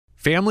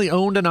Family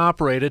owned and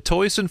operated,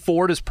 Toyson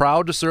Ford is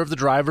proud to serve the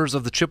drivers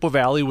of the Chippewa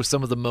Valley with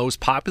some of the most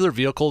popular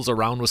vehicles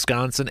around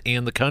Wisconsin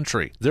and the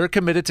country. They're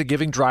committed to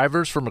giving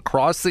drivers from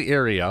across the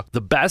area the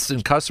best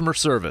in customer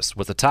service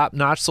with a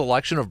top-notch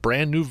selection of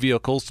brand new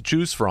vehicles to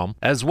choose from,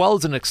 as well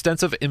as an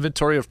extensive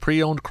inventory of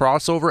pre-owned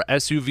crossover,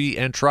 SUV,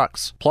 and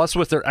trucks. Plus,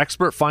 with their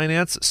expert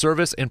finance,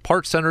 service, and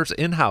parts centers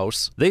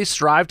in-house, they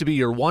strive to be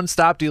your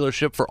one-stop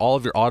dealership for all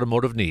of your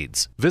automotive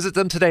needs. Visit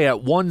them today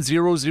at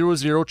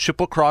 1000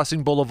 Chippewa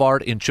Crossing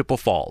Boulevard in Chippewa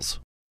Falls.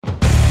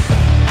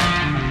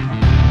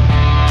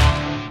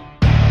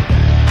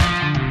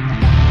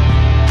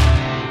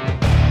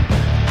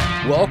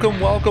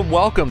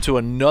 Welcome to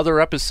another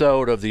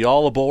episode of the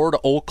All Aboard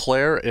Eau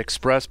Claire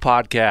Express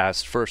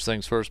podcast. First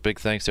things first, big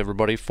thanks to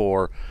everybody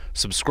for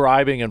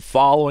subscribing and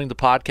following the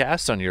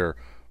podcast on your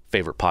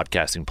favorite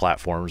podcasting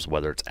platforms,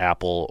 whether it's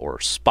Apple or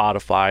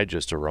Spotify.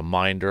 Just a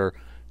reminder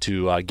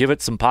to give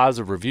it some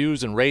positive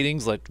reviews and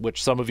ratings,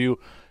 which some of you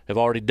have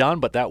already done,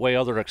 but that way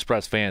other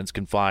Express fans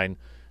can find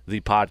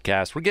the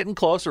podcast. We're getting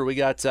closer. We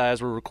got,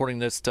 as we're recording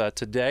this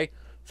today,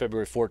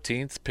 February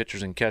 14th,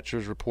 pitchers and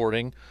catchers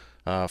reporting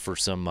for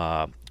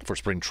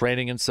spring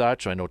training and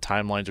such. I know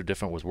timelines are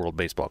different with World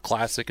Baseball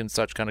Classic and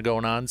such kind of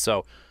going on,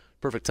 so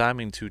perfect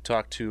timing to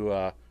talk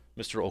to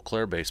Mr. Eau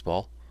Claire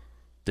Baseball,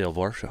 Dale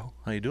Varsho.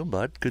 How you doing,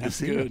 bud? Good to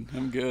see you.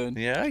 I'm good.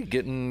 Yeah,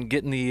 getting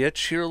the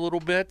itch here a little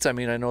bit. I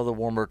mean, I know the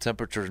warmer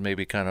temperatures may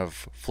be kind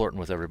of flirting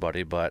with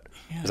everybody, but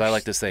as I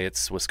like to say,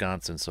 it's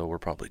Wisconsin, so we're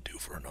probably due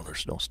for another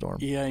snowstorm.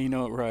 Yeah, you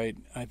know it right.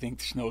 I think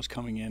the snow's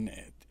coming in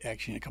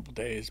actually in a couple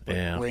days, but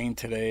rain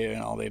today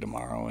and all day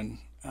tomorrow, and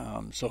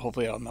so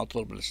hopefully I'll melt a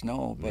little bit of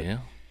snow. But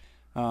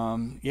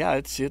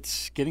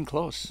it's getting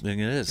close. I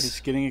think it is.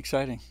 It's getting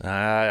exciting.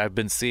 I've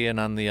been seeing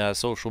on the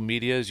social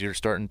medias you're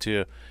starting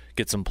to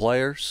get some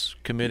players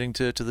committing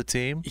to the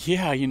team.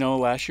 Yeah,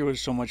 last year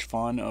was so much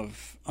fun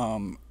of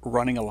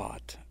running a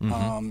lot.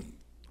 Mm-hmm.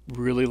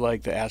 Really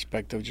like the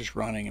aspect of just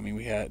running. I mean,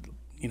 we had,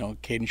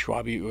 Caden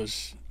Schwabe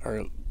was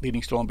our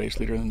leading stolen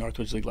base leader in the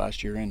Northwoods League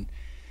last year, and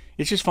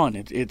it's just fun.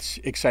 It's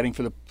exciting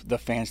for the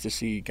fans to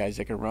see guys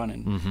that can run,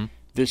 and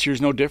this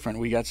year's no different.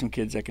 We got some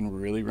kids that can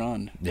really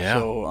run. Yeah.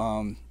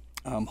 So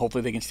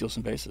hopefully they can steal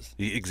some bases.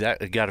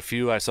 Exactly. Got a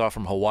few I saw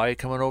from Hawaii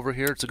coming over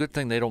here. It's a good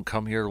thing they don't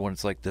come here when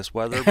it's like this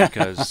weather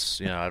because,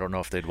 I don't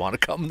know if they'd want to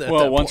come there.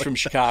 Well, one's from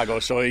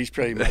Chicago, so he's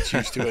pretty much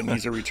used to it, and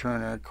he's a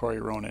returner, Corey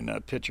Ronan, a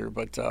pitcher.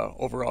 But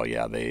overall,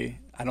 I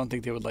don't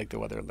think they would like the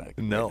weather right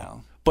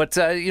now. But,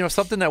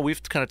 something that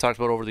we've kind of talked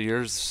about over the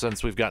years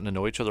since we've gotten to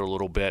know each other a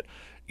little bit,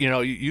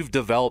 you've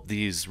developed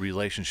these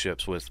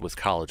relationships with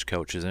college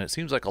coaches, and it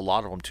seems like a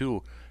lot of them,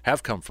 too,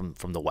 have come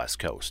from the West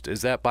Coast.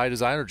 Is that by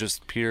design or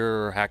just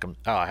pure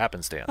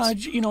happenstance?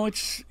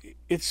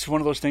 It's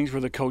one of those things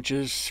where the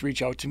coaches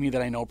reach out to me that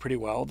I know pretty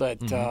well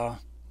that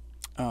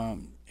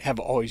have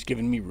always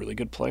given me really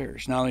good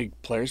players. Not only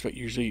players, but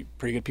usually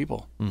pretty good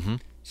people. Mm-hmm.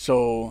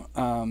 So,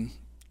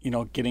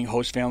 getting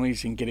host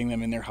families and getting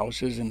them in their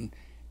houses and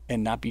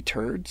not be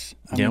turds.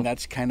 I mean,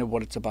 that's kind of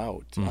what it's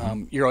about.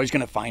 Mm-hmm. You're always going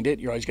to find it.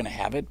 You're always going to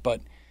have it,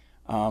 but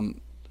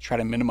try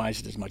to minimize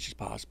it as much as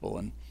possible.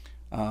 And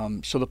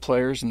so the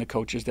players and the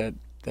coaches that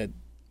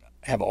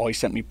have always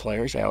sent me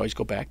players, I always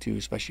go back to,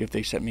 especially if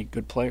they sent me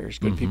good players,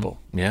 good people.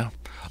 Yeah.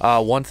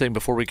 One thing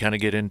before we kind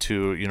of get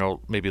into,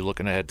 maybe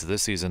looking ahead to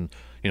this season,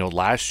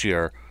 last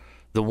year,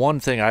 the one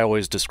thing I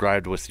always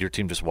described with your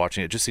team just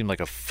watching it just seemed like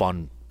a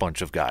fun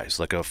bunch of guys,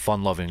 like a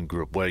fun-loving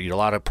group where a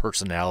lot of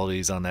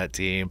personalities on that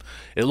team.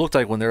 It looked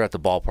like when they're at the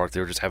ballpark, they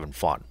were just having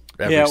fun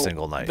every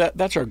single night.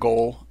 That's our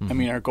goal. Mm-hmm. I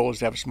mean, our goal is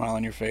to have a smile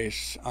on your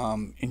face,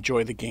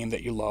 enjoy the game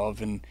that you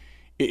love, and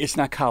it's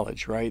not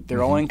college, right?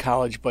 They're all in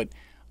college, but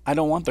I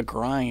don't want the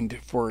grind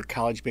for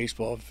college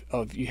baseball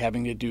of you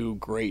having to do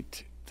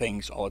great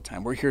things all the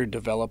time. We're here to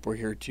develop. We're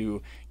here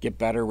to get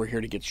better. We're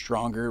here to get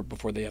stronger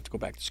before they have to go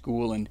back to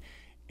school. And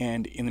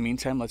in the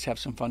meantime, let's have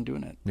some fun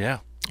doing it. Yeah.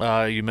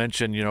 You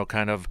mentioned,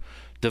 kind of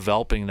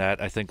developing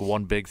that. I think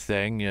one big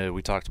thing,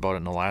 we talked about it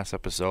in the last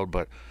episode,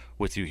 but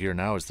with you here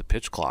now is the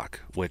pitch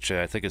clock, which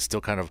I think is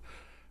still kind of,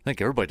 I think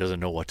everybody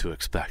doesn't know what to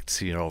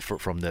expect,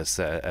 from this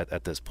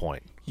at this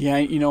point. Yeah,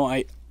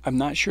 I'm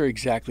not sure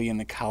exactly in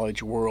the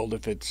college world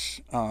if it's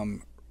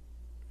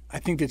I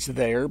think it's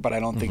there, but I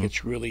don't think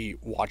it's really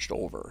watched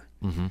over.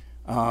 Mm-hmm.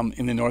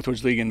 In the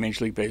Northwoods League and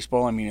Major League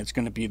Baseball, I mean, it's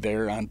going to be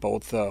there on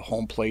both the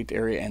home plate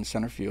area and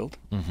center field.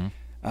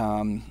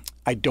 Mm-hmm.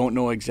 I don't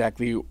know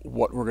exactly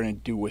what we're going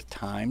to do with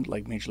time,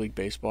 like Major League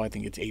Baseball. I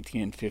think it's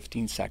 18 and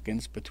 15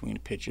 seconds between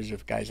pitches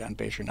if guys on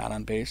base or not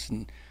on base,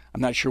 and I'm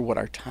not sure what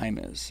our time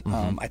is.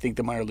 Mm-hmm. I think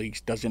the minor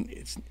leagues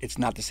it's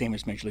not the same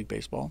as Major League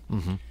Baseball.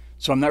 Mm-hmm.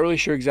 So I'm not really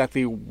sure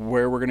exactly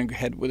where we're going to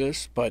head with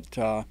this, but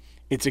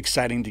it's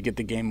exciting to get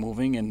the game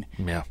moving and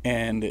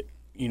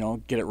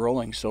get it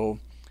rolling. So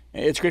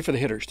it's great for the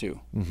hitters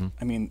too. Mm-hmm.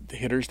 I mean, the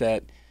hitters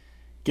that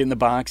get in the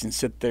box and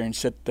sit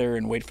there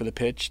and wait for the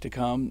pitch to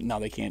come. Now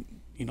they can't.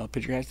 The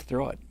pitcher has to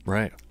throw it.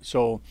 Right.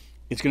 So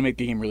it's going to make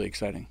the game really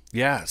exciting.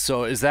 Yeah.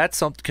 So is that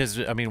something? Because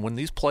I mean, when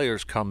these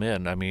players come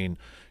in, I mean,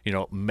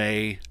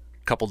 May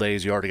couple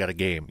days, you already got a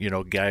game.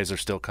 Guys are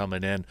still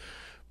coming in.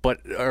 But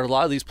are a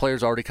lot of these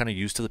players already kind of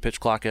used to the pitch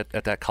clock at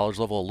that college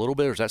level a little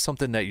bit, or is that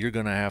something that you're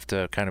going to have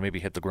to kind of maybe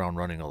hit the ground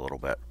running a little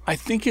bit? I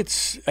think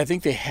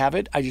they have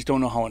it. I just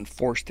don't know how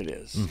enforced it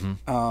is.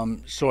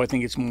 So I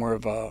think it's more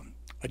of a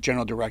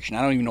general direction.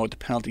 I don't even know what the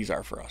penalties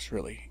are for us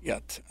really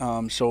yet.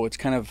 So it's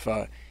kind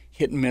of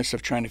hit and miss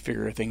of trying to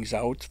figure things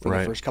out for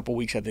the first couple of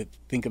weeks. I had to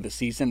think of the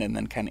season and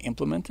then kind of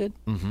implement it.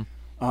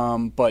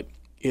 But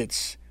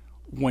it's,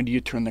 when do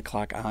you turn the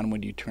clock on?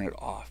 When do you turn it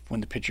off?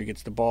 When the pitcher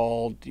gets the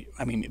ball?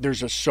 There's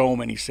just so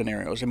many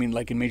scenarios.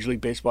 Like in Major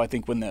League Baseball, I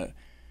think when the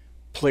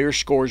player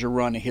scores a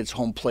run and hits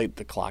home plate,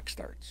 the clock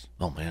starts.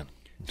 Oh, man.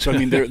 So,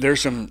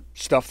 there's some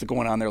stuff that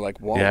going on there like,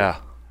 whoa. Yeah.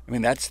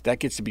 That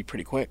gets to be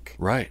pretty quick.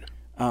 Right.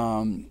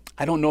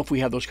 I don't know if we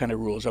have those kind of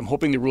rules. I'm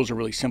hoping the rules are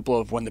really simple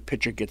of when the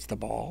pitcher gets the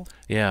ball.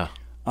 Yeah.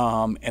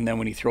 And then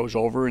when he throws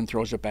over and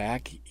throws it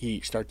back,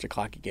 he starts the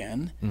clock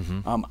again.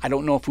 I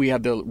don't know if we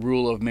have the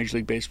rule of Major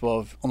League Baseball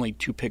of only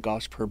 2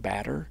 pickoffs per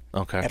batter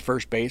at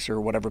first base or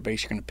whatever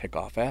base you're going to pick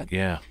off at.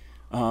 Yeah.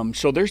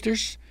 So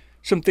there's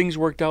some things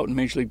worked out in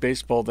Major League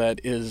Baseball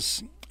that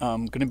is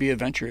going to be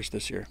adventurous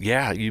this year.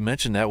 Yeah, you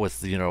mentioned that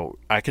with,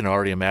 I can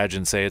already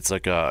imagine, say it's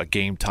like a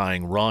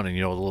game-tying run and,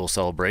 a little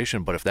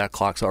celebration, but if that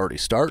clock's already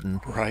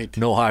starting,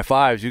 no high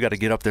fives, you got to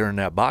get up there in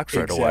that box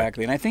right away.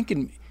 Exactly. And I think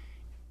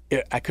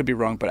I could be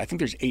wrong, but I think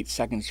there's 8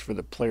 seconds for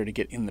the player to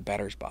get in the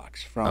batter's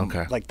box from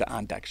the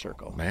on-deck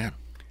circle. Man.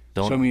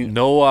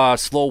 No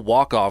slow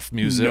walk-off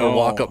music or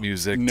walk-up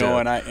music. No,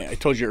 and I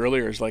told you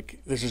earlier,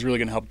 this is really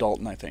going to help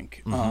Dalton, I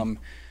think.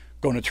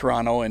 Going to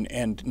Toronto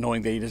and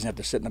knowing that he doesn't have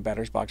to sit in the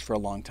batter's box for a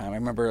long time. I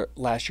remember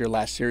last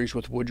series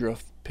with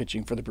Woodruff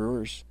pitching for the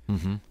Brewers.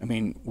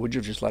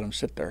 Woodruff just let him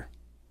sit there.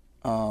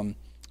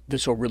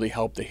 This will really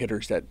help the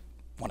hitters that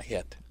want to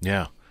hit.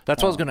 Yeah.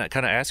 That's what I was going to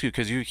kind of ask you,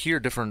 because you hear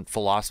different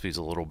philosophies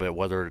a little bit.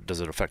 Does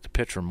it affect the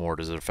pitcher more?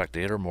 Does it affect the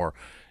hitter more?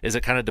 Is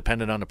it kind of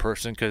dependent on the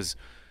person? Because,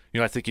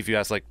 I think if you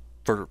ask,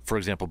 for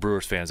example,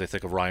 Brewers fans, they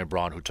think of Ryan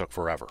Braun, who took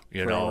forever.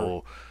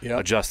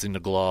 Adjusting the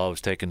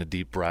gloves, taking a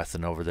deep breath,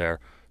 and over there.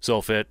 So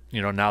if it,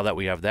 now that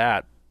we have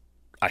that,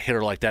 a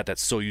hitter like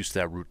that's so used to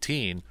that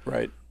routine.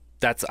 Right.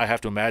 I have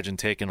to imagine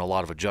taking a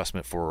lot of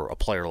adjustment for a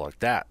player like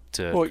that.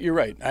 Well, you're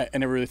right. I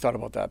never really thought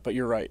about that, but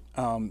you're right.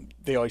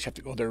 They always have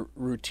to go their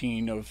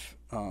routine of,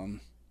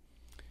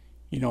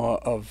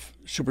 of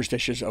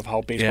superstitious of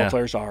how baseball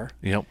players are.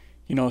 Yep.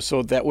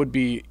 So that would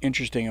be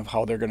interesting of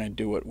how they're going to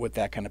do it with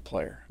that kind of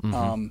player.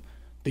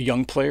 The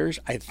young players,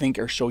 I think,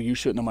 are so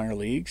used to it in the minor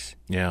leagues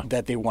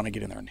that they want to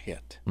get in there and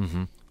hit.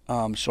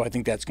 So I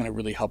think that's going to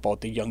really help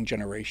out the young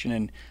generation.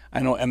 And I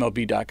know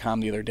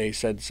MLB.com the other day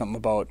said something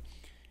about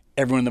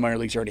everyone in the minor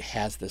leagues already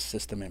has this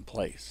system in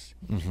place.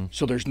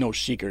 So there's no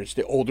secret. It's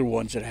the older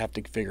ones that have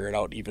to figure it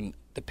out, even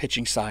the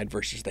pitching side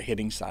versus the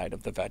hitting side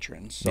of the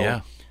veterans.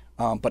 So,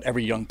 but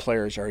every young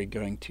player is already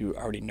going to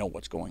know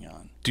what's going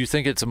on. Do you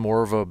think it's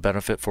more of a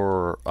benefit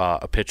for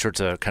a pitcher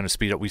to kind of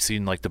speed up? We've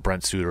seen the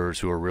Brent Suters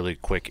who are really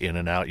quick in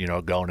and out,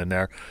 going in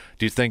there.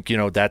 Do you think,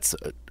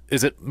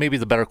 is it, maybe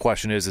the better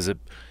question is it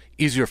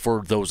easier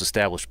for those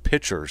established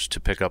pitchers to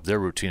pick up their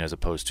routine as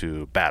opposed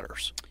to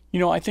batters?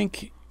 I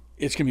think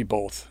it's going to be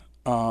both.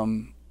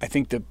 I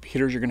think the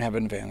hitters are going to have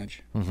an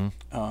advantage.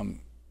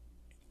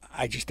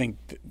 I just think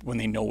that when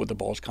they know where the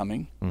ball's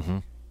coming,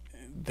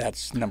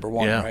 that's number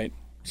one, right?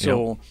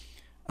 So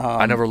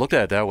I never looked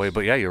at it that way,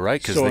 but yeah, you're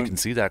right, because they can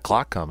see that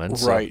clock coming.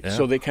 Right,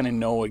 so they kind of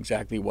know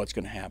exactly what's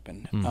going to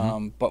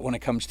happen. But when it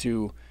comes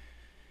to,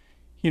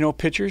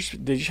 pitchers,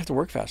 they just have to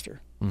work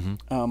faster.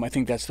 I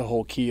think that's the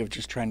whole key of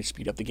just trying to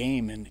speed up the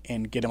game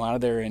and get them out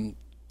of there in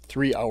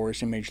 3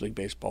 hours in Major League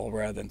Baseball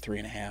rather than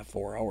 3.5,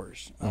 4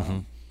 hours.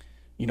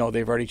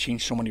 They've already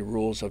changed so many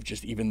rules of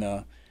just even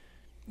the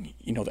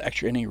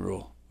extra inning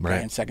rule, guy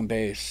in second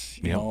base.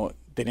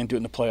 They didn't do it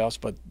in the playoffs,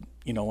 but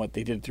you know what,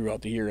 they did it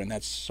throughout the year, and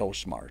that's so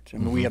smart.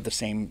 We have the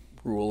same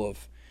rule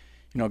of,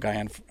 guy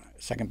on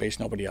second base,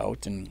 nobody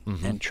out,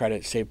 and try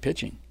to save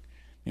pitching.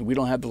 We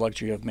don't have the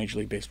luxury of Major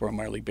League Baseball or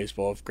minor league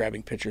baseball of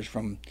grabbing pitchers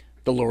from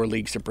the lower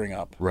leagues to bring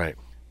up. Right.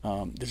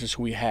 This is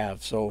who we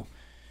have. So,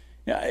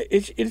 yeah,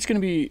 it's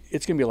going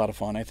to be a lot of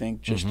fun, I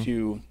think, just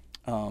to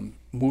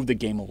move the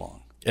game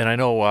along. And I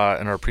know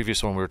in our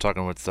previous one we were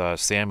talking with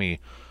Sammy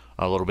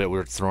a little bit. We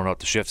were throwing out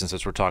the shifts, and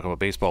since we're talking about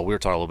baseball, we were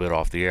talking a little bit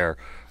off the air.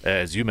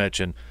 As you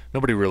mentioned,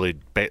 nobody really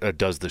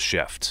does the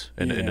shift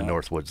in the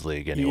Northwoods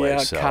League anyway. Yeah,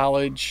 so.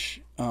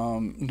 College,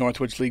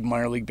 Northwoods League,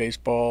 minor league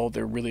baseball,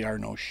 there really are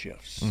no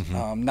shifts.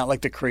 Not like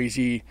the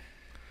crazy,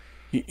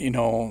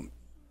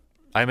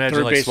 I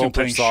imagine like slow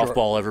pitch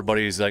softball,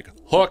 everybody's like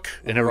hook,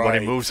 and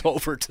everybody moves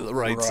over to the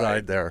right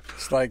side there.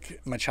 It's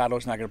like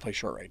Machado's not going to play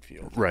short right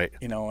field. Right.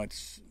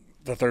 It's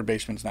the third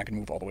baseman's not going to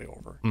move all the way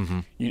over.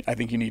 I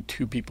think you need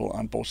 2 people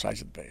on both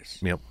sides of the base.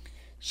 Yep.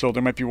 So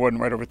there might be one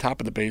right over top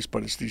of the base,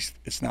 but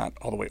it's not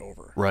all the way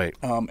over. Right.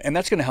 And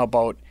that's going to help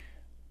out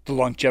the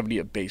longevity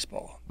of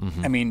baseball.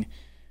 I mean,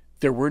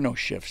 there were no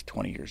shifts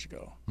 20 years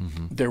ago.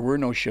 There were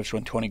no shifts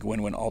when Tony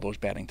Gwynn won all those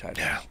batting titles.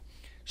 Yeah.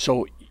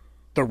 So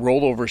the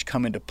rollovers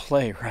come into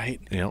play,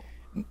 right? Yep.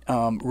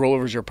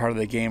 rollovers are part of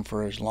the game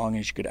for as long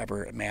as you could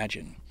ever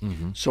imagine.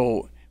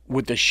 So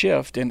with the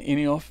shift, and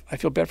I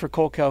feel bad for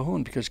Cole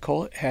Calhoun because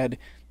Cole had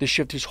the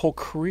shift his whole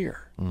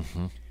career,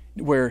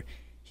 where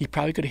he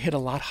probably could have hit a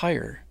lot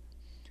higher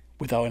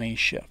without any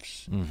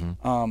shifts.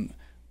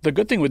 The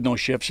good thing with no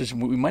shifts is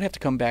we might have to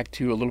come back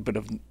to a little bit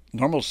of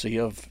normalcy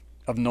of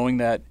knowing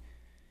that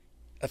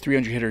a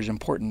 300 hitter is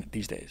important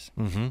these days,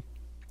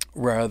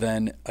 rather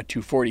than a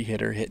 240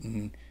 hitter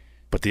hitting.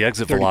 But the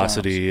exit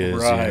velocity is,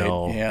 right.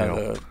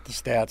 The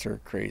stats are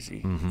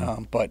crazy.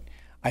 But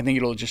I think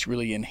it'll just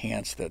really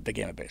enhance the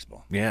game of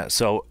baseball. Yeah,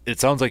 so it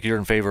sounds like you're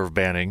in favor of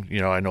banning.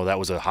 I know that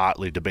was a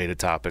hotly debated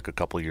topic a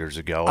couple of years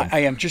ago. I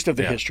am, just of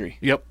the history.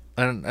 Yep,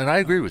 and I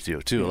agree with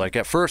you, too. Like,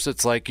 at first,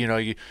 it's like,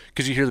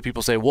 because you hear the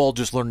people say, well,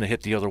 just learn to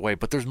hit the other way.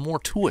 But there's more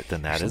to it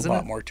than that, There's isn't it? a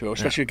lot more to it,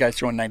 especially guys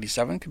throwing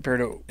 97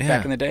 compared to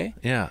back in the day.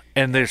 Yeah,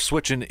 and they're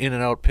switching in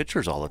and out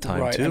pitchers all the time,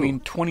 right. too. I mean,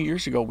 20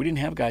 years ago, we didn't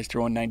have guys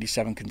throwing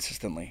 97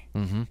 consistently.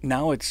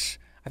 Now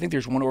I think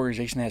there's one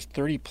organization that has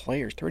 30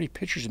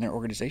 pitchers in their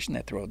organization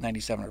that throw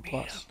 97 or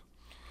plus. Man.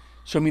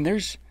 So, I mean,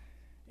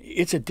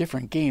 it's a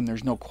different game,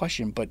 there's no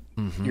question, but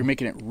you're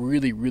making it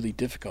really, really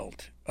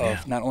difficult.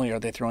 Not only are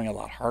they throwing a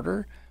lot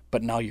harder,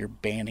 but now you're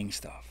banning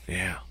stuff.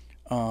 Yeah.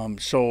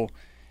 So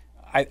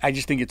I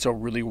just think it's a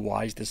really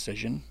wise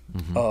decision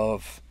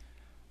of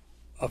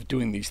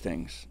doing these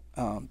things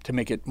to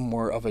make it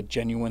more of a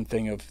genuine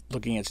thing of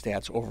looking at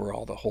stats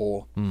overall, the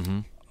whole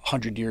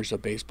 100 years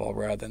of baseball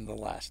rather than the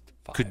last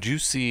 5. Could you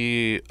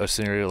see a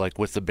scenario like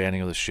with the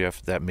banning of the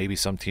shift that maybe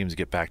some teams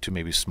get back to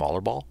maybe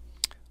smaller ball?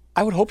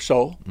 I would hope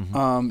so.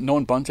 No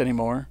one bunts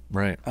anymore.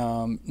 Right.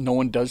 No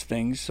one does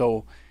things.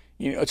 So,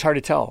 it's hard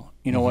to tell.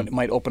 It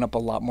might open up a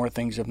lot more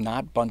things of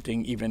not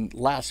bunting, even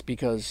less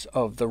because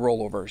of the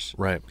rollovers.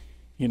 Right.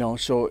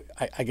 So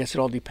I guess it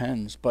all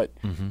depends. But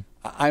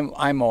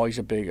I'm always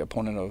a big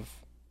opponent of,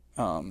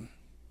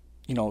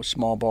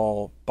 small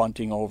ball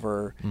bunting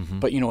over.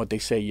 But you know what they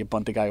say, you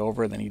bunt the guy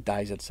over, then he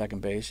dies at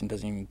second base and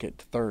doesn't even get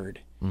to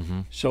third.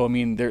 So, I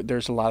mean,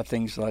 there's a lot of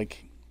things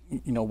like,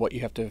 what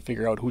you have to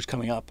figure out who's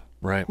coming up.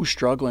 Right. Who's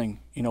struggling,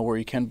 where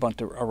you can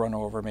bunt a run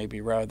over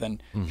maybe rather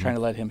than trying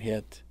to let him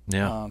hit.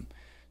 Yeah.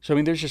 So, I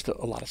mean, there's just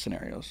a lot of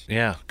scenarios.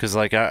 Yeah, because,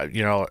 like, I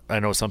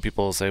know some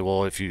people say,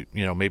 well, if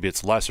maybe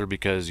it's lesser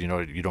because, you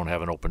don't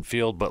have an open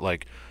field. But,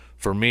 like,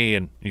 for me,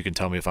 and you can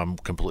tell me if I'm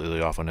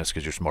completely off on this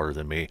because you're smarter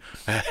than me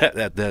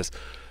at this,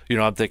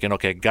 I'm thinking,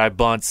 okay, guy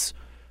bunts.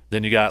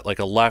 Then you got, like,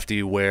 a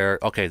lefty where,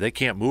 okay, they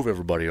can't move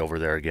everybody over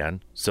there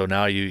again. So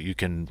now you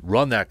can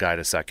run that guy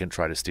to second,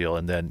 try to steal,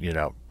 and then,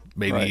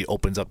 maybe he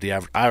opens up the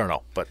average. I don't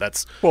know, but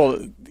that's... Well,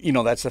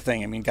 that's the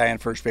thing. I mean, guy on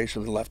first base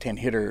with a left-hand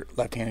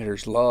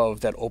hitters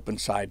love that open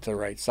side to the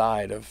right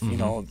side of,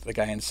 the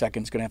guy in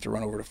second's going to have to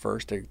run over to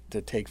first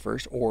to take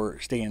first or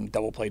stay in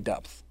double play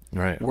depth.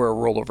 Right. Where a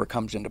rollover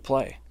comes into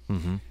play.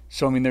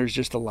 So, I mean, there's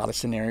just a lot of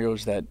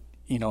scenarios that,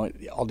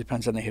 it all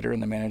depends on the hitter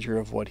and the manager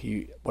of what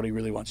he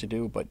really wants to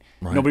do. But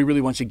nobody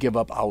really wants to give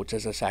up outs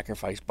as a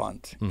sacrifice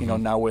bunt.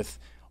 Now with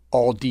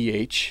all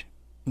DH,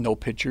 no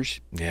pitchers,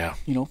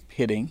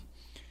 hitting,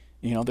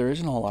 there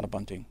isn't a whole lot of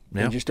bunting.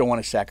 Yeah. They just don't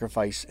want to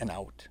sacrifice an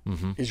out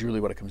is really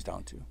what it comes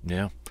down to.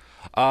 Yeah.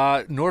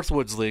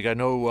 Northwoods League, I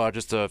know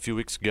just a few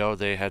weeks ago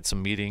they had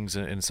some meetings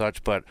and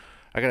such, but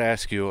I got to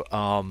ask you,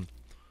 kind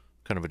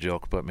of a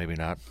joke, but maybe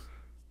not.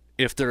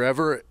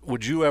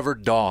 Would you ever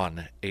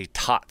don a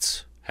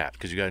Tots hat?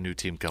 Because you got a new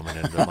team coming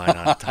in, the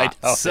Minot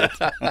Tots.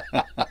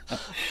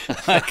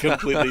 I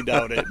completely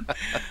doubt it.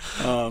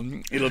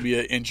 It'll be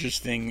an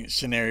interesting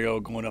scenario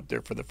going up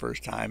there for the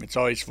first time. It's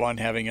always fun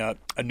having a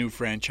new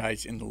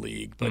franchise in the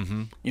league. But,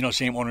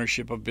 same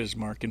ownership of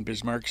Bismarck, and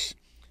Bismarck's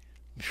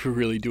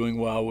really doing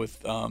well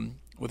with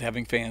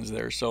having fans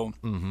there. So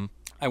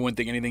I wouldn't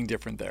think anything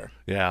different there.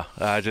 Yeah,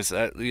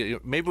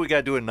 maybe we got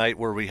to do a night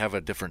where we have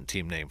a different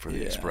team name for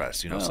the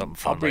Express. Something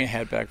fun. I'll bring a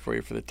hat back for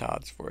you for the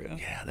Tots for you.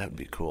 Yeah, that'd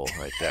be cool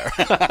right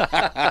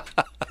there.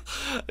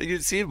 You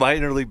see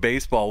minor league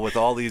baseball with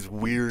all these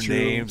weird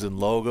names and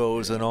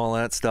logos and all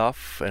that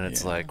stuff, and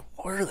it's like,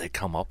 where do they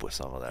come up with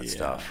some of that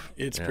stuff?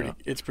 It's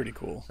pretty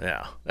cool.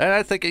 Yeah, and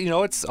I think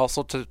it's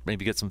also to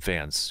maybe get some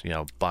fans,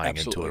 buying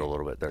into it a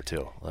little bit there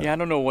too. Yeah, I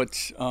don't know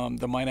what's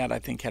the Minot. I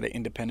think had an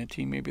independent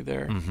team maybe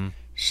there.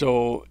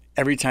 So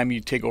every time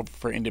you take over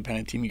for an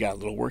independent team, you got a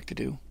little work to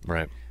do.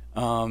 Right.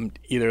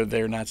 Either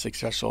they're not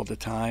successful at the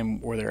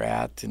time where they're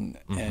at, and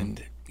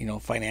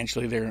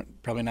financially they're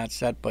probably not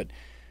set, but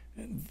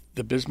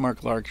the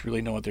Bismarck Larks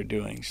really know what they're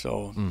doing.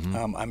 So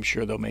I'm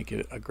sure they'll make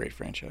it a great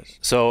franchise.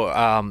 So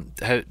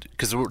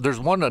because there's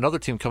another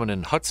team coming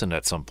in, Hudson,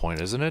 at some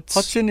point, isn't it?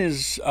 Hudson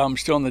is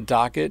still on the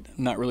docket.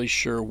 I'm not really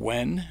sure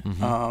when.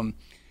 When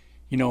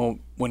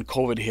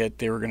COVID hit,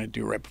 they were going to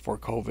do it right before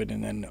COVID,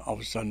 and then all of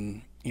a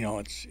sudden,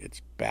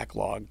 it's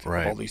backlogged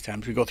all these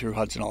times. We go through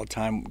Hudson all the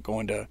time,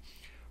 going to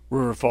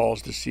River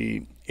Falls to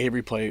see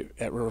Avery play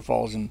at River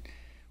Falls, and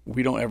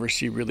we don't ever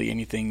see really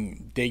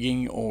anything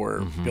digging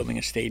or building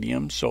a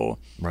stadium. So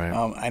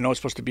I know it's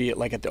supposed to be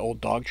like at the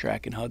old dog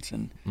track in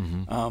Hudson,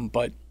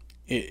 but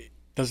it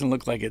doesn't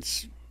look like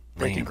it's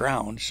breaking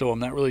ground. So I'm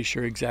not really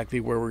sure exactly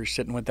where we're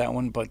sitting with that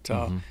one, but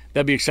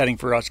that'd be exciting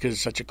for us because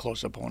it's such a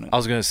close opponent. I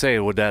was going to say,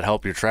 would that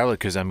help your travel?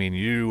 Because, I mean,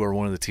 you are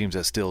one of the teams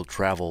that still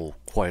travel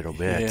quite a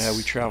bit. Yeah,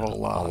 we travel a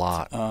lot.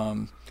 A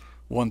lot.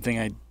 One thing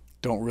I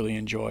don't really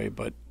enjoy,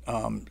 but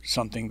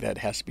something that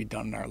has to be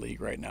done in our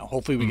league right now.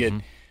 Hopefully we get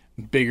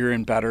bigger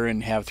and better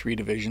and have 3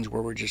 divisions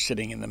where we're just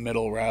sitting in the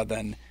middle rather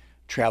than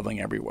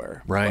traveling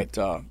everywhere. Right.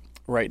 But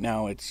right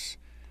now it's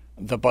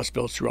the bus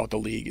bills throughout the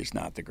league is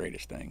not the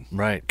greatest thing.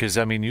 Right, because,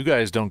 I mean, you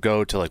guys don't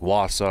go to, like,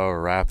 Wausau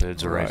or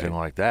Rapids or anything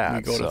like that.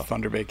 We go to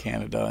Thunder Bay,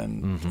 Canada,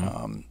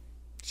 and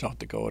South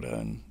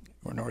Dakota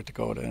or North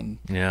Dakota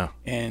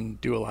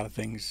and do a lot of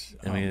things.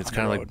 I mean, it's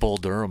kind of like Bull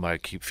Durham, I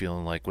keep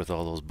feeling like, with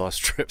all those bus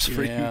trips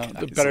for you guys.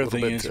 The better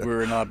thing is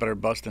we're not a better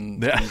bus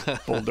than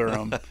Bull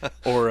Durham.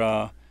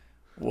 Or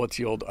what's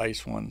the old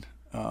ice one?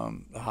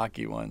 The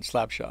hockey one,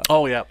 Slapshot.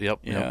 Oh, yep.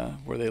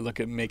 Where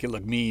they make it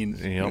look mean.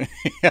 Yep.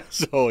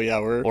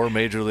 we're or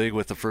Major League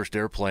with the first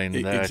airplane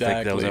that I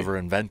think that was ever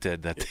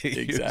invented that they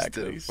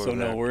used.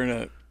 So we're in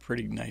a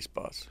pretty nice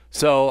bus.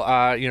 So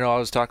I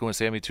was talking with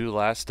Sammy too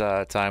last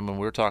time, and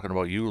we were talking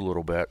about you a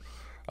little bit.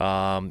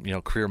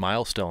 Career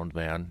milestones,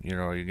 man.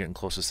 You're getting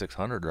close to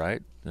 600,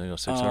 right?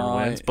 600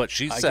 wins. But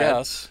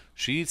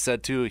she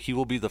said too, he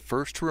will be the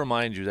first to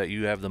remind you that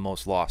you have the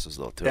most losses,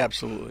 though, too.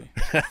 Absolutely.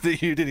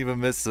 That you didn't even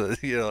miss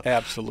the.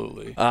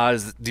 Absolutely.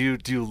 Do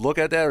you look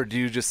at that, or do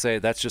you just say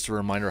that's just a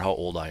reminder how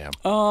old I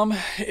am?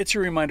 It's a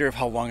reminder of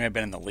how long I've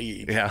been in the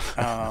league.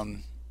 Yeah.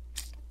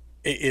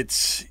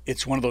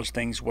 It's one of those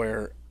things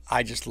where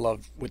I just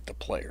love with the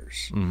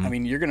players. I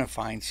mean, you're going to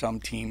find some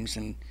teams,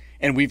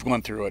 and we've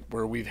gone through it,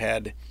 where we've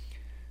had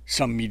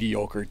some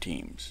mediocre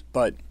teams.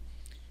 But,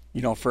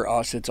 for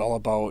us, it's all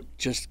about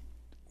just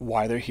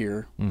why they're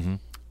here,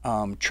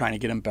 trying to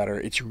get them better.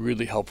 It's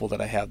really helpful that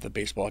I have the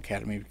baseball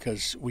academy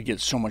because we get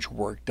so much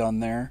work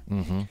done there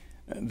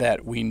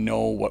that we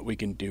know what we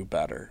can do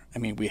better. I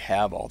mean, we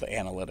have all the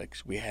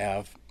analytics. We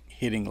have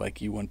hitting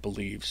like you wouldn't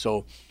believe.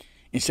 So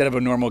instead of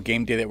a normal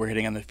game day that we're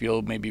hitting on the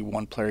field, maybe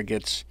one player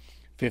gets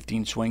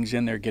 15 swings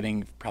in, they're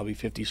getting probably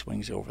 50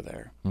 swings over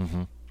there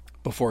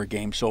before a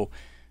game. So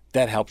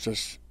that helps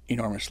us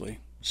enormously.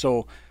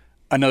 So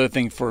another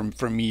thing for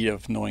me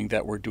of knowing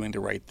that we're doing the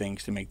right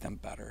things to make them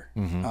better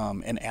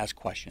and ask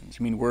questions.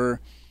 I mean,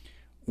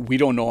 we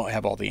don't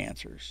have all the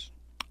answers.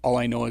 All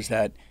I know is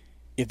that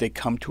if they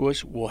come to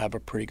us, we'll have a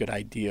pretty good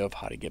idea of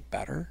how to get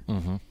better.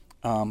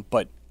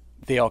 But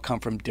they all come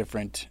from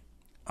different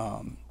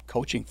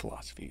coaching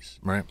philosophies.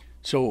 Right.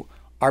 So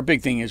our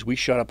big thing is we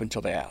shut up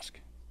until they ask.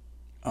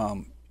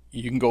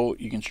 You can go,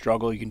 you can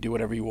struggle, you can do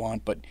whatever you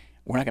want, but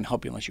we're not going to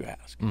help you unless you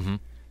ask.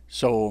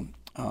 So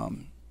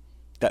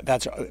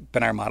that's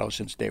been our motto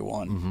since day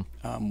one.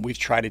 We've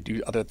tried to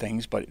do other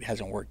things, but it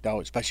hasn't worked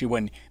out, especially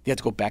when they have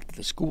to go back to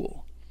the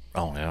school.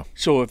 Oh, yeah.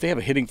 So if they have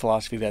a hitting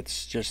philosophy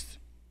that's just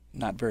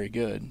not very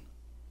good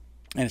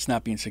and it's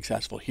not being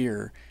successful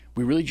here,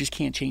 we really just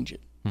can't change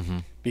it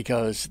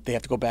because they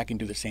have to go back and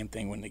do the same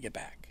thing when they get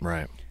back.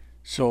 Right.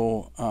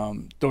 So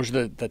those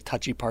are the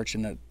touchy parts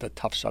and the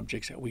tough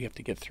subjects that we have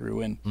to get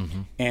through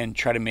and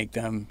try to make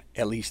them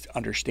at least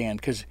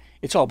understand, because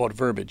it's all about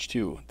verbiage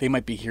too. They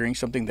might be hearing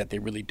something that they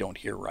really don't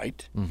hear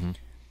right,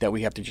 that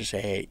we have to just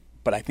say, hey,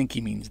 but I think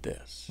he means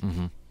this.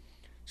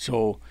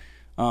 So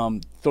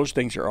those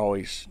things are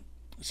always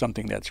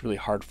something that's really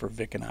hard for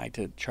Vic and I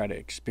to try to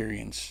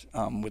experience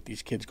with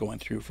these kids going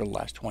through for the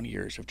last 20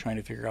 years of trying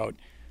to figure out,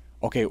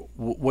 okay,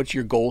 what's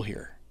your goal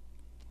here?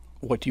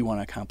 What do you want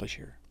to accomplish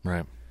here?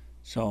 Right.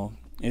 So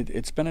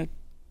it's been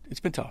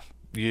tough.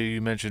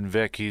 You mentioned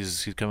Vic.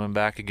 He's coming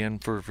back again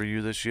for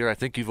you this year. I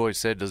think you've always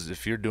said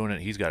if you're doing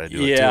it, he's got to do it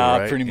too, yeah,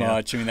 right? Pretty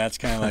much. I mean, that's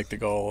kind of like the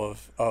goal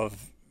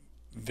of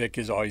Vic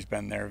has always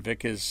been there.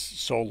 Vic is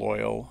so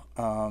loyal.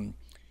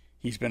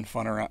 He's been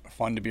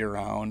fun to be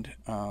around.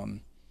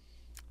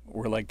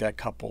 We're like that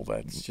couple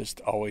that's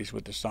just always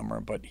with the summer,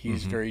 but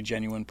he's a very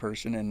genuine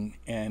person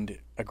and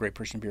a great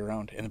person to be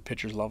around, and the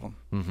pitchers love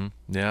him.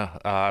 Yeah,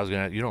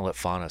 you don't let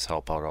Faunus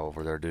help out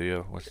over there, do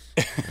you?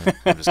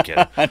 I'm just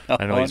kidding.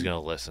 I know he's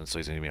going to listen, so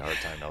he's going to give me a hard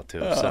time now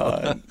too.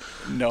 So.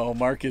 No,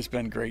 Mark has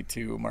been great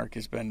too. Mark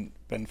has been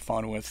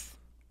fun with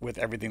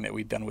everything that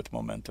we've done with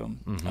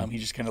Momentum. He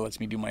just kind of lets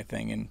me do my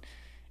thing,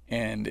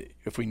 and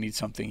if we need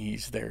something,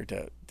 he's there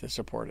to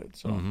support it.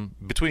 So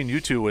between you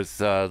two with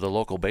the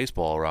local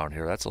baseball around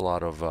here, that's a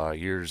lot of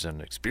years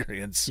and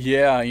experience.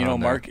 Yeah,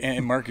 Mark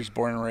is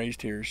born and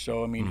raised here,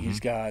 so I mean he's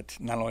got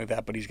not only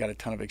that, but he's got a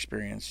ton of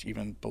experience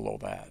even below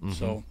that.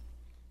 So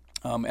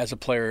as a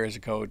player, as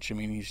a coach, I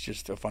mean he's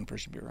just a fun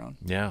person to be around.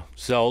 Yeah.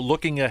 So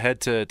looking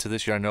ahead to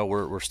this year, I know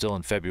we're still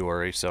in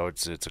February, so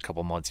it's a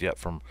couple months yet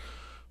from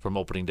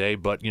opening day.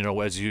 But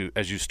as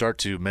you start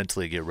to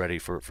mentally get ready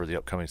for the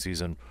upcoming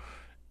season,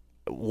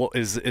 what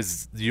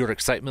is your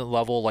excitement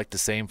level like the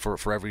same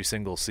for every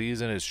single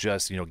season? It's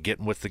just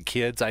getting with the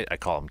kids. I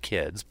call them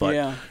kids,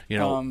 but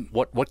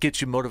what gets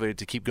you motivated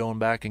to keep going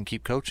back and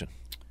keep coaching?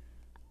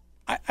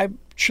 I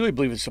truly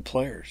believe it's the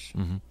players.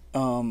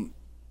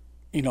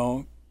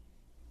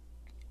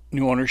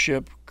 new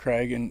ownership,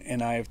 Craig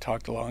and I have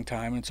talked a long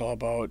time. It's all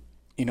about,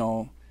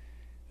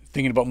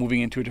 thinking about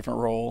moving into a different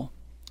role.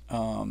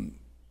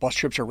 Bus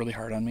trips are really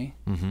hard on me.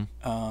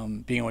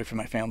 Being away from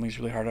my family is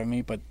really hard on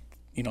me, but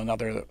now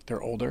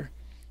they're older,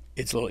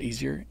 it's a little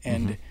easier.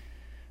 And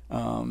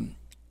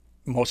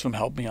most of them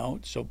help me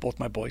out. So both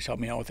my boys help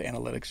me out with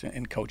analytics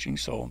and coaching.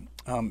 So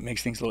it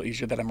makes things a little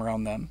easier that I'm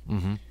around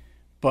them.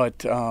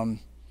 But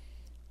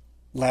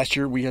last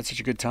year we had such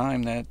a good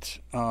time that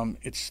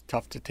it's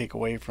tough to take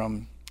away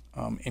from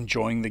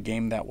enjoying the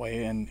game that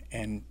way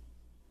and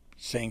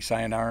saying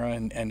sayonara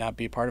and not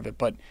be a part of it.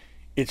 But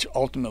it's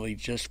ultimately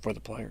just for the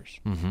players.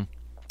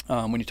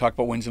 When you talk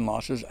about wins and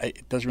losses,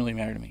 it doesn't really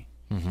matter to me.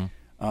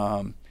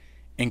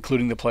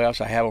 Including the playoffs,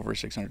 I have over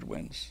 600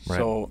 wins. Right.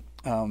 So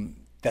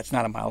that's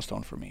not a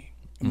milestone for me.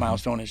 A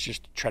milestone is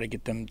just try to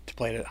get them to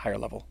play at a higher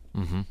level.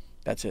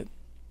 That's it.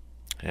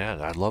 Yeah,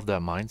 I love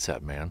that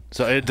mindset, man.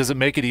 So does it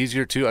make it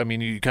easier too? I mean,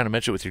 you kind of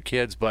mentioned it with your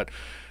kids, but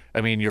I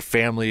mean, your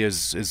family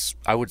is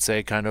I would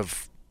say kind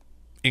of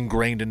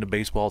ingrained into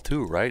baseball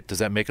too, right? Does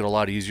that make it a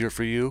lot easier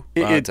for you?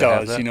 It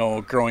does.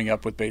 Growing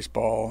up with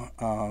baseball,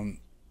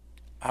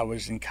 I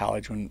was in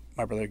college when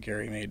my brother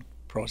Gary made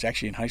pros,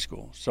 actually in high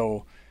school.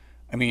 So,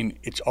 I mean,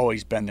 it's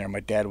always been there. My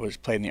dad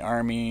played in the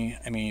Army.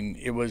 I mean,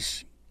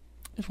 it's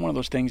one of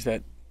those things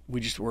that we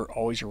just were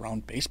always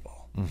around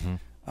baseball.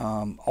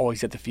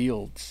 Always at the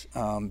fields.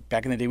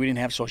 Back in the day, we didn't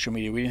have social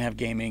media. We didn't have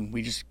gaming.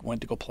 We just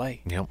went to go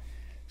play. Yep.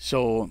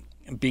 So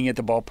being at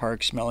the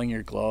ballpark, smelling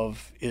your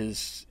glove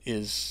is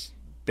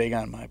big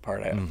on my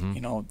part.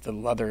 The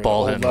leather,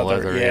 ball old hitting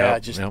leather. Yeah,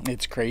 yep.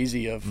 It's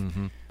crazy of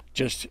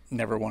just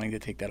never wanting to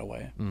take that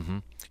away.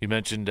 You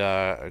mentioned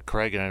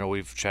Craig, and I know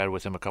we've chatted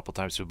with him a couple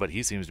times too, but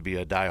he seems to be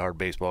a diehard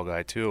baseball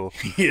guy too.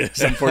 Yes,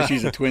 unfortunately,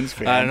 he's a Twins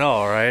fan. I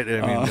know, right? I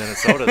mean,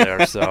 Minnesota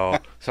there. So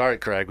sorry,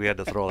 Craig, we had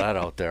to throw that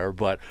out there.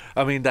 But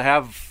I mean, to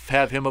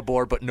have him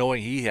aboard, but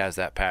knowing he has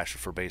that passion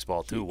for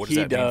baseball too, what does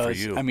that mean for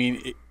you? I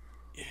mean,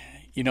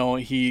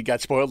 he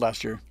got spoiled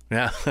last year.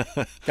 Yeah,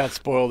 got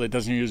spoiled. It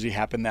doesn't usually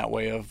happen that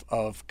way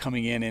of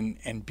coming in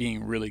and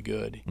being really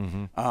good.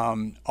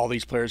 All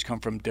these players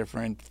come from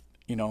different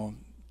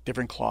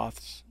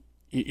cloths.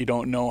 You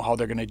don't know how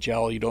they're going to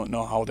gel. You don't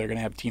know how they're going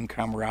to have team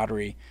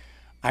camaraderie.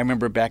 I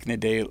remember back in the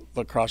day,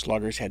 lacrosse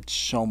loggers had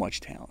so much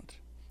talent,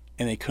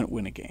 and they couldn't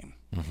win a game.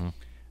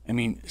 I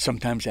mean,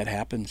 sometimes that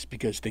happens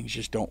because things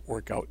just don't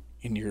work out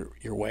in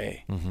your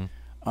way.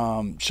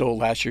 So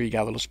last year, he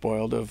got a little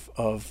spoiled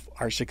of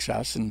our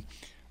success,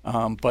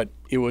 but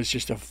it was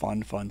just a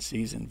fun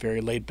season.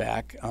 Very laid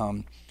back.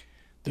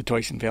 The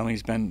Toyson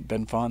family's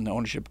been fun. The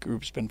ownership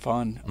group's been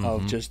fun.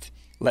 Of just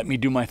let me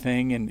do my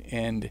thing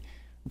and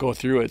go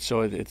through it.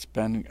 So it's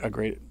been a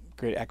great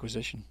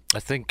acquisition. I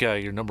think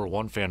your number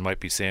one fan might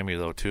be Sammy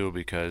though too,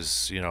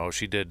 because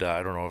she did.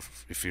 I don't know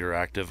if you're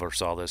active or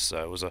saw this.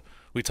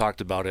 We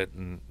talked about it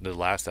in the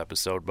last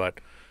episode,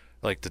 but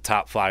like the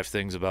top 5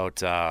 things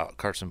about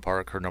Carson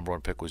Park, her number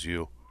one pick was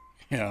you.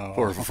 Yeah.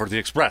 For the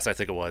Express, I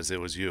think it was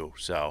you.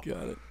 So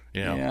got it.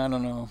 Yeah, I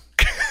don't know.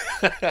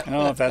 I don't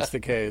know if that's the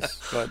case,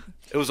 but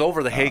it was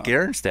over the Hank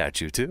Aaron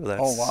statue too.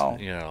 That's, oh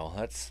wow.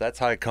 That's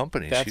high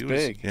company. That's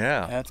big.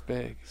 Yeah, that's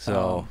big.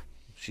 So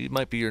she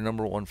might be your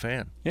number one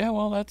fan. Yeah,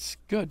 well, that's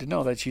good to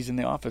know that she's in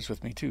the office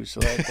with me too. So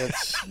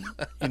that's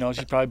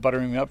she's probably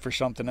buttering me up for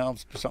something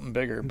else, for something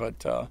bigger.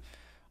 But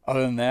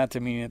other than that, I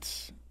mean,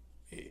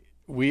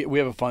 we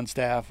have a fun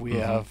staff. We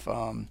have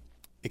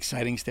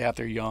exciting staff.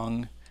 They're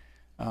young,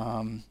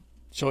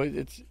 so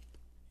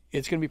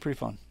it's going to be pretty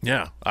fun.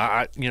 Yeah.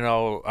 I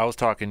was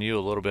talking to you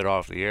a little bit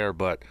off the air,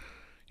 but,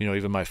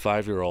 even my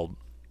 5-year-old,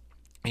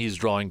 he's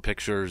drawing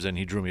pictures, and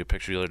he drew me a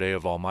picture the other day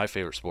of all my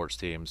favorite sports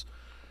teams.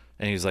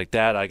 And he's like,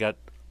 Dad, I got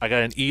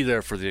an E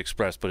there for the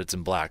Express, but it's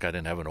in black. I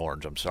didn't have an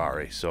orange. I'm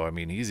sorry. So, I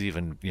mean, he's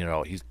even,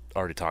 he's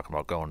already talking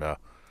about going to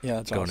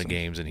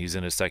games, and he's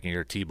in his second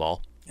year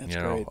T-ball,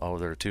 great. over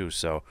there too.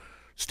 So,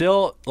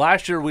 still,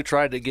 last year we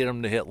tried to get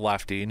him to hit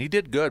lefty, and he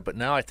did good, but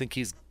now I think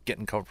he's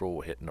getting comfortable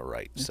with hitting the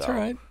right. That's all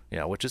right.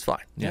 Yeah, which is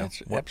fine. Yeah,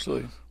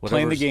 absolutely.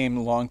 Playing the game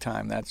a long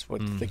time, that's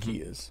what the key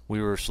is. We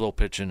were slow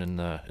pitching in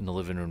the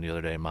living room the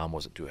other day. Mom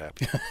wasn't too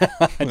happy.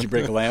 Did you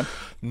break a lamp?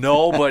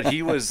 No, but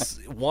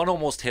one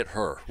almost hit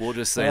her. We'll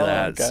just say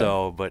that. Okay.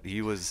 So, but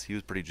he was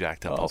pretty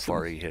jacked up how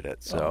far he hit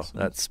it. So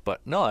that's what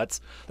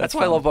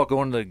I love about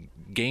going to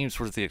games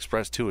for the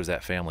Express too, is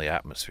that family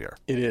atmosphere.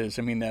 It is.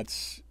 I mean,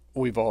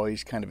 we've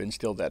always kind of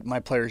instilled that. My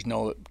players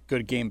know that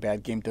good game,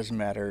 bad game doesn't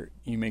matter.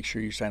 You make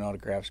sure you sign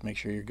autographs, make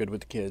sure you're good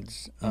with the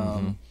kids.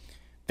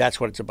 That's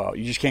what it's about.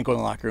 You just can't go in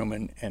the locker room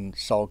and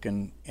sulk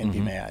and be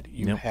mad.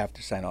 You have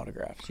to sign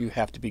autographs. You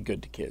have to be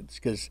good to kids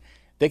because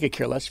they could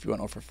care less if you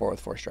went 0-for-4 with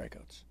 4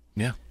 strikeouts.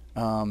 Yeah.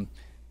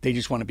 They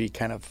just want to be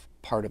kind of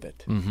part of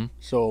it.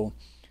 So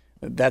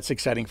that's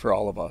exciting for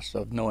all of us,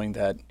 of knowing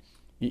that,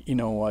 you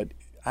know what,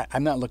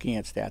 I'm not looking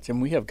at stats.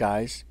 And we have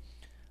guys,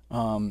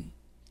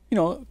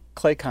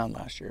 Clay Kahn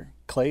last year.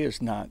 Clay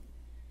is not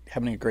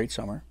having a great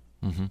summer.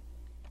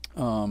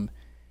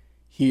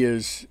 He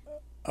is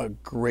a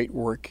great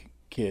work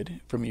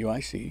kid from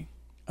UIC,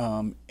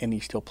 and he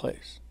still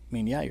plays.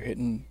 mean, yeah, you're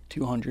hitting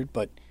 200,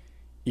 but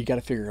you got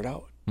to figure it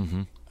out.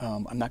 Mm-hmm.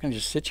 I'm not going to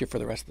just sit you for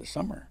the rest of the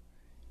summer.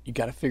 You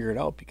got to figure it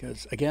out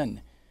because,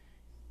 again,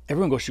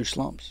 everyone goes through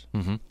slumps.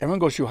 Mm-hmm. Everyone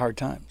goes through hard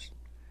times.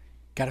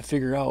 Got to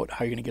figure out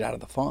how you're going to get out of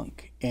the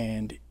funk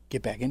and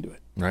get back into it.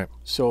 Right.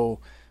 So,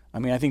 I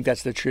mean, I think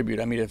that's the tribute.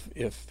 I mean,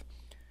 if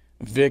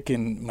Vic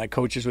and my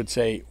coaches would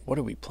say, what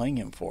are we playing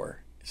him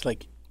for? It's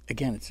like,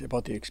 again, it's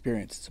about the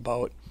experience. It's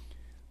about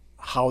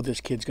how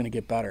this kid's going to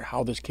get better,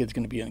 how this kid's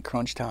going to be in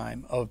crunch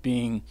time of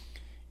being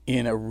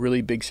in a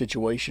really big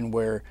situation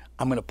where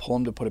I'm going to pull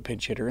him to put a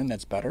pinch hitter in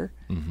that's better.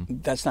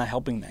 Mm-hmm. That's not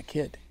helping that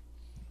kid.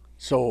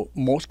 So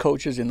most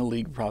coaches in the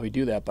league probably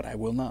do that, but I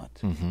will not.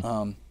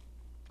 Mm-hmm.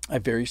 I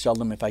very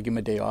seldom, if I give him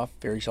a day off,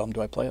 very seldom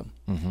do I play him.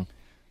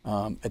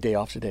 Mm-hmm. A day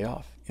off's a day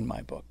off in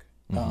my book.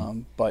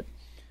 Mm-hmm. But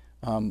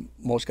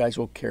most guys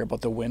will care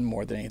about the win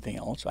more than anything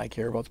else. I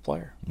care about the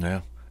player.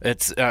 Yeah.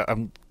 It's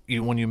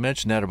when you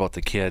mentioned that about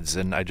the kids,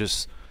 and I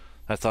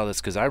thought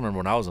this because I remember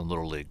when I was in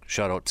Little League.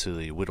 Shout out to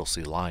the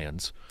Whittlesey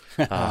Lions.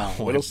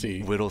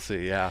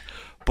 Whittlesey, yeah.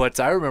 But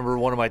I remember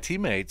one of my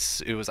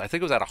teammates. I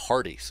think it was at a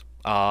Hardee's.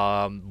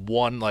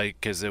 One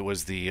because it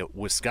was the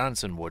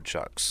Wisconsin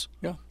Woodchucks.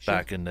 Yeah, sure.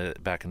 back in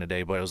the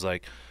day. But it was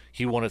like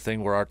he won a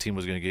thing where our team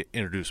was going to get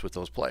introduced with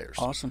those players.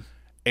 Awesome.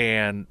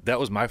 And that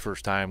was my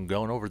first time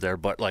going over there,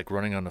 but like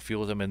running on the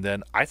field with them. And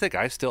then I think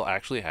I still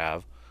actually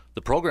have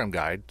the program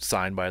guide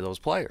signed by those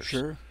players.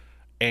 Sure.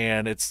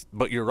 And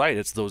but you're right,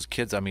 it's those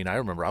kids. I mean, I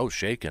remember I was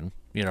shaking,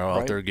 out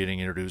Right. there getting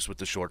introduced with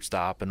the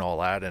shortstop and all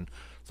that, and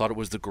thought it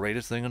was the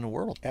greatest thing in the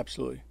world.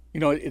 Absolutely.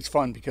 It's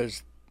fun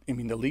because, I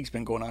mean, the league's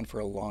been going on for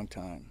a long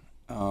time.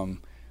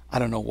 I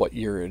don't know what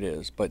year it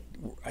is, but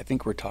I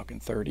think we're talking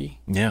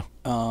 30. Yeah.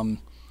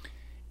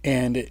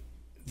 And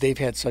they've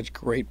had such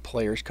great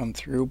players come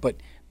through. But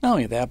not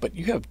only that, but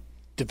you have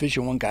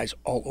Division I guys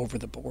all over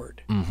the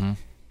board.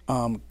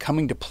 Mm-hmm.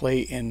 Coming to play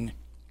in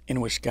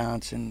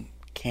Wisconsin,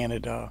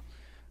 Canada,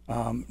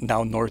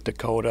 now North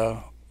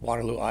Dakota,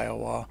 Waterloo,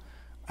 Iowa.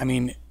 I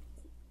mean,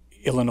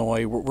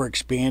 Illinois, we're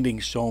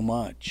expanding so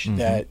much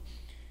that,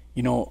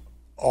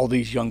 all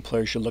these young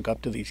players should look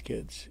up to these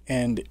kids.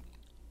 And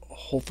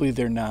hopefully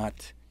they're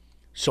not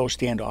so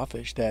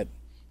standoffish that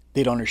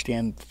they don't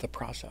understand the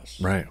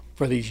process. Right.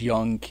 For these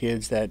young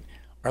kids that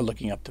are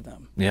looking up to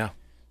them. Yeah.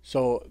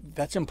 So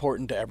that's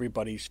important to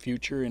everybody's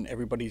future and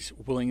everybody's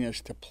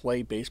willingness to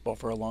play baseball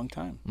for a long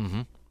time.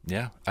 Mm-hmm.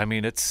 Yeah. I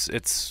mean, it's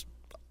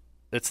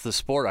the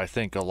sport. I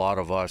think a lot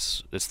of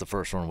us, it's the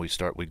first one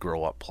we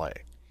grow up play.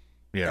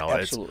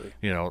 Absolutely.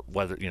 It's,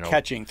 whether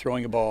catching,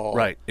 throwing a ball.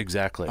 Right.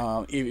 Exactly.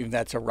 Even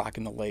that's a rock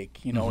in the lake.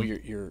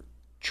 You're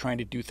trying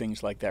to do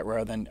things like that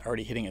rather than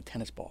already hitting a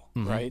tennis ball,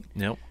 right?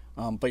 Yep.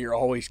 But you're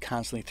always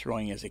constantly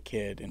throwing as a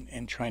kid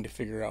and trying to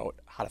figure out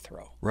how to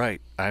throw. Right.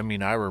 I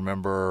mean, I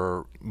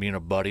remember me and a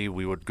buddy,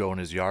 we would go in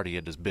his yard. He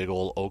had this big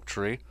old oak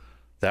tree.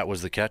 That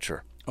was the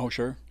catcher. Oh,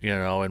 sure.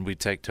 And we'd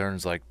take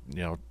turns,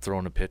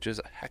 throwing the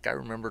pitches. Heck, I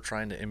remember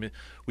trying to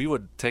we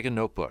would take a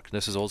notebook.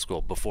 This is old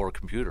school, before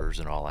computers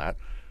and all that.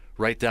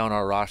 Write down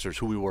our rosters,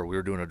 who we were. We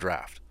were doing a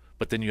draft.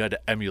 But then you had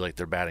to emulate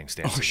their batting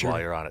stances while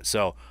you're on it.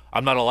 So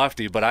I'm not a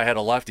lefty, but I had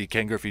a lefty,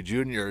 Ken Griffey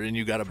Jr., and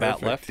you got a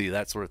bat lefty,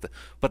 that sort of thing.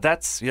 But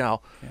that's, kind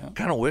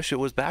of wish it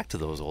was back to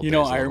those old days.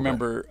 I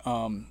remember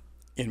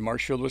in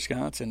Marshfield,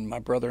 Wisconsin, my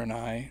brother and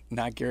I,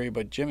 not Gary,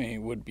 but Jimmy,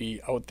 would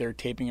be out there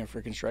taping a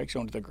freaking strike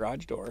zone to the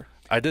garage door.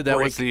 I did that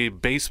with the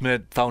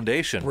basement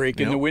foundation.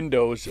 Breaking the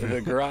windows of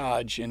the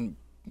garage, and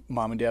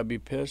Mom and Dad would be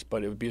pissed,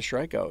 but it would be a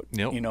strikeout.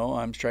 Yep.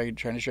 I'm trying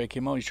to strike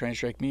him out. He's trying to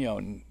strike me out.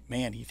 And,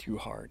 man, he threw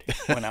hard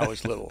when I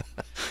was little.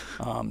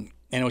 And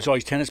it was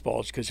always tennis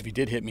balls because if he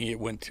did hit me, it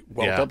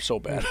welted up so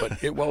bad.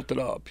 But it welted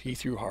up. He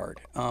threw hard.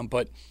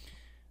 But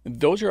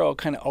those are all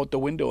kind of out the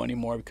window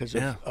anymore because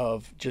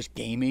of just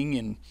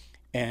gaming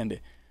and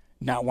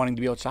not wanting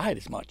to be outside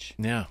as much.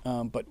 Yeah.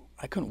 But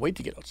I couldn't wait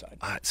to get outside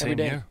same every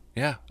day. Here.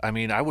 Yeah. I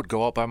mean, I would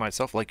go out by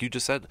myself. Like you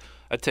just said,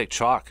 I'd take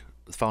chalk,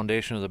 the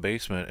foundation of the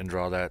basement, and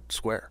draw that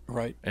square.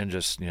 Right. And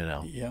just,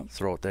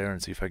 throw it there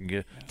and see if I can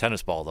get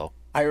tennis ball, though.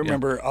 I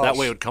remember us. That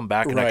way it would come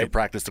back and I could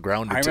practice the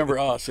ground. I remember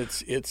us.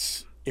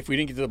 It's if we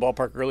didn't get to the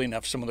ballpark early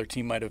enough, some other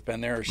team might have been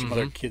there or some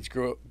other kids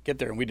get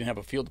there, and we didn't have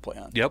a field to play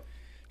on. Yep.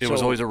 It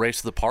was always a race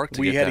to the park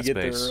to get that space.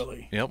 We had to get there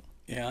early. Yep.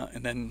 Yeah,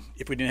 and then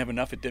if we didn't have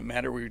enough, it didn't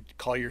matter. We would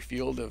call your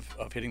field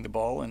of hitting the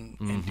ball and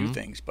do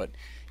things. But,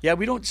 yeah,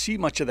 we don't see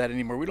much of that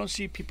anymore. We don't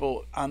see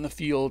people on the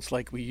fields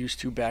like we used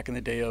to back in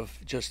the day of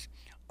just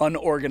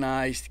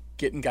unorganized,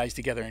 getting guys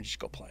together and just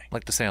go play.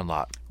 Like the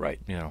Sandlot. Right.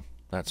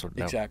 That sort of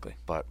Exactly.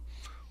 But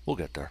we'll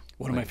get there.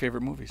 One of my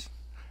favorite movies.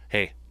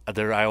 Hey,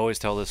 I always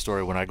tell this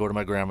story. When I go to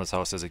my grandma's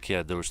house as a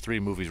kid, there was 3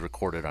 movies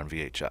recorded on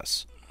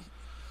VHS.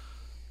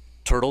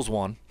 Turtles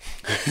 1,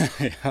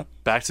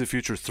 Back to the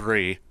Future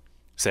 3,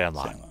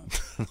 Sandlot.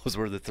 Those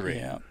were the 3.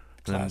 Yeah,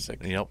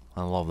 classic. Yep,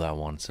 I love that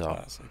one. So,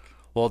 classic.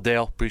 Well,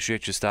 Dale,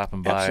 appreciate you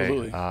stopping by.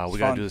 Absolutely. We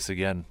got to do this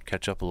again,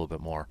 catch up a little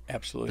bit more.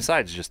 Absolutely.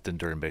 Besides just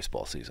during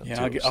baseball season,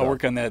 yeah, too. I'll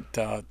work on that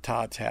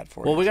Todd's hat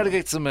for you. Well, we got to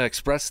get some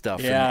Express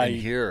stuff in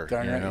here.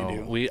 Darn right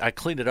you do. I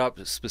cleaned it up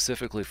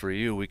specifically for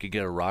you. We could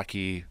get a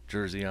Rocky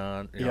jersey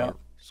on,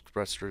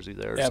 Express jersey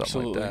there or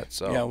something like that.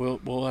 So. Yeah,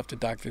 we'll have to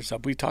dock this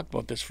up. We talked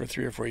about this for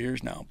 3 or 4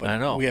 years now, but I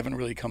know. we haven't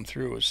really come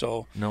through.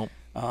 So nope.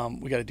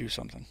 We got to do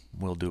something.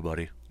 We'll do,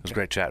 buddy. It was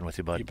great chatting with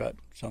you, bud. You bet.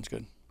 Sounds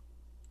good.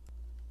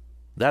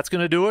 That's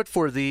going to do it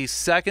for the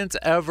second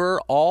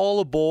ever All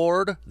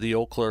Aboard the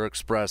Eau Claire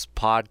Express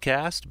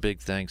podcast.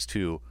 Big thanks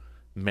to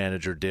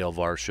manager Dale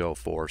Varsho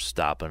for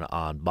stopping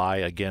on by.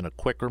 Again, a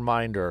quick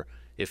reminder,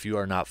 if you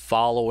are not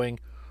following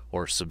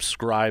or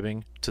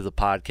subscribing to the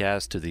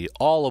podcast, to the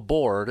All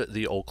Aboard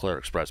the Eau Claire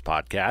Express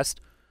podcast,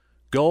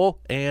 go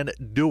and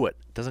do it.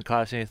 It doesn't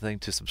cost anything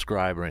to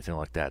subscribe or anything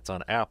like that. It's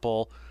on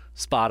Apple,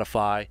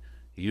 Spotify,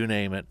 you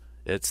name it,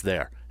 it's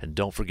there. And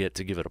don't forget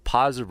to give it a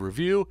positive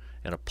review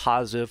and a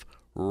positive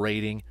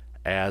rating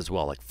as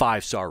well, like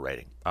 5-star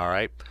rating. All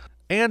right.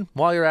 And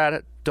while you're at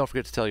it, don't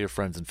forget to tell your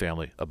friends and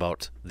family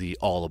about the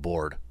All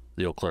Aboard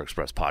the Eau Claire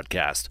Express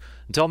podcast.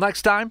 Until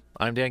next time,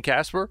 I'm Dan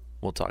Casper.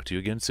 We'll talk to you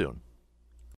again soon.